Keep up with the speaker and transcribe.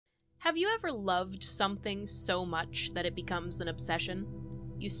Have you ever loved something so much that it becomes an obsession?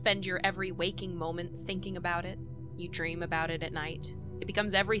 You spend your every waking moment thinking about it. You dream about it at night. It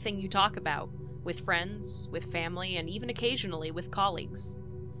becomes everything you talk about, with friends, with family, and even occasionally with colleagues.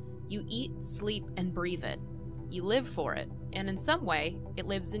 You eat, sleep, and breathe it. You live for it, and in some way, it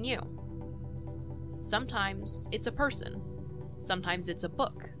lives in you. Sometimes it's a person. Sometimes it's a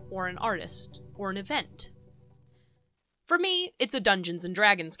book, or an artist, or an event. For me, it's a Dungeons &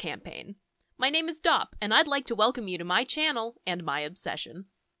 Dragons campaign. My name is Dop, and I'd like to welcome you to my channel and my obsession.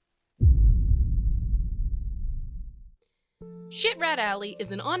 Shit Rat Alley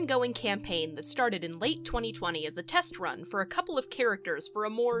is an ongoing campaign that started in late 2020 as a test run for a couple of characters for a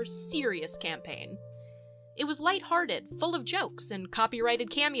more serious campaign. It was lighthearted, full of jokes and copyrighted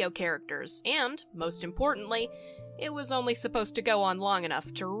cameo characters, and, most importantly, it was only supposed to go on long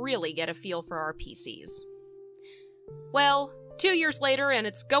enough to really get a feel for our PCs. Well, 2 years later and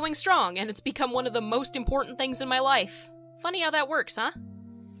it's going strong, and it's become one of the most important things in my life. Funny how that works, huh?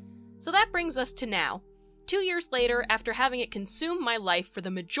 So that brings us to now. 2 years later, after having it consume my life for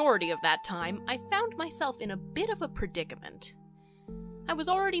the majority of that time, I found myself in a bit of a predicament. I was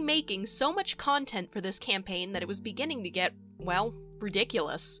already making so much content for this campaign that it was beginning to get, well,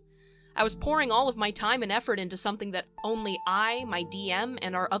 ridiculous. I was pouring all of my time and effort into something that only I, my DM,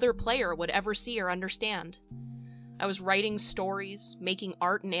 and our other player would ever see or understand. I was writing stories, making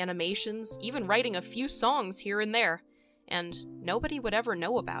art and animations, even writing a few songs here and there, and nobody would ever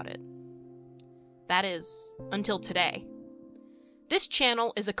know about it. That is, until today. This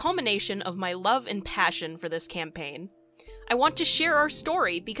channel is a culmination of my love and passion for this campaign. I want to share our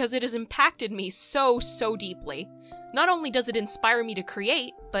story because it has impacted me so deeply. Not only does it inspire me to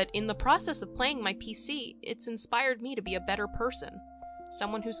create, but in the process of playing my PC, it's inspired me to be a better person.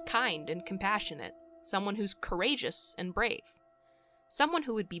 Someone who's kind and compassionate. Someone who's courageous and brave. Someone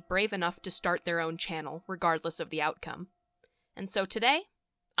who would be brave enough to start their own channel, regardless of the outcome. And so today,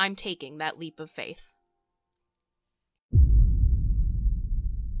 I'm taking that leap of faith.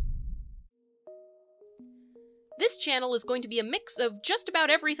 This channel is going to be a mix of just about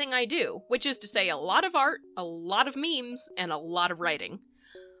everything I do, which is to say a lot of art, a lot of memes, and a lot of writing.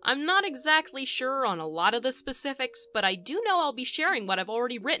 I'm not exactly sure on a lot of the specifics, but I do know I'll be sharing what I've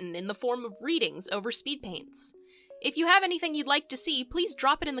already written in the form of readings over speed paints. If you have anything you'd like to see, please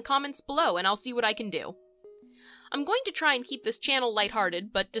drop it in the comments below and I'll see what I can do. I'm going to try and keep this channel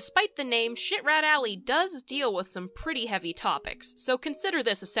lighthearted, but despite the name, Shit Rat Alley does deal with some pretty heavy topics, so consider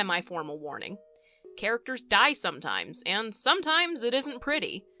this a semi-formal warning. Characters die sometimes, and sometimes it isn't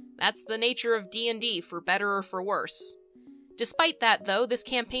pretty. That's the nature of D&D, for better or for worse. Despite that, though, this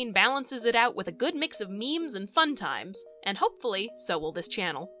campaign balances it out with a good mix of memes and fun times, and hopefully, so will this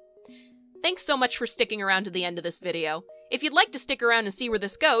channel. Thanks so much for sticking around to the end of this video. If you'd like to stick around and see where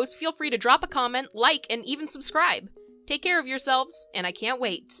this goes, feel free to drop a comment, like, and even subscribe. Take care of yourselves, and I can't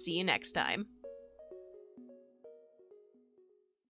wait to see you next time.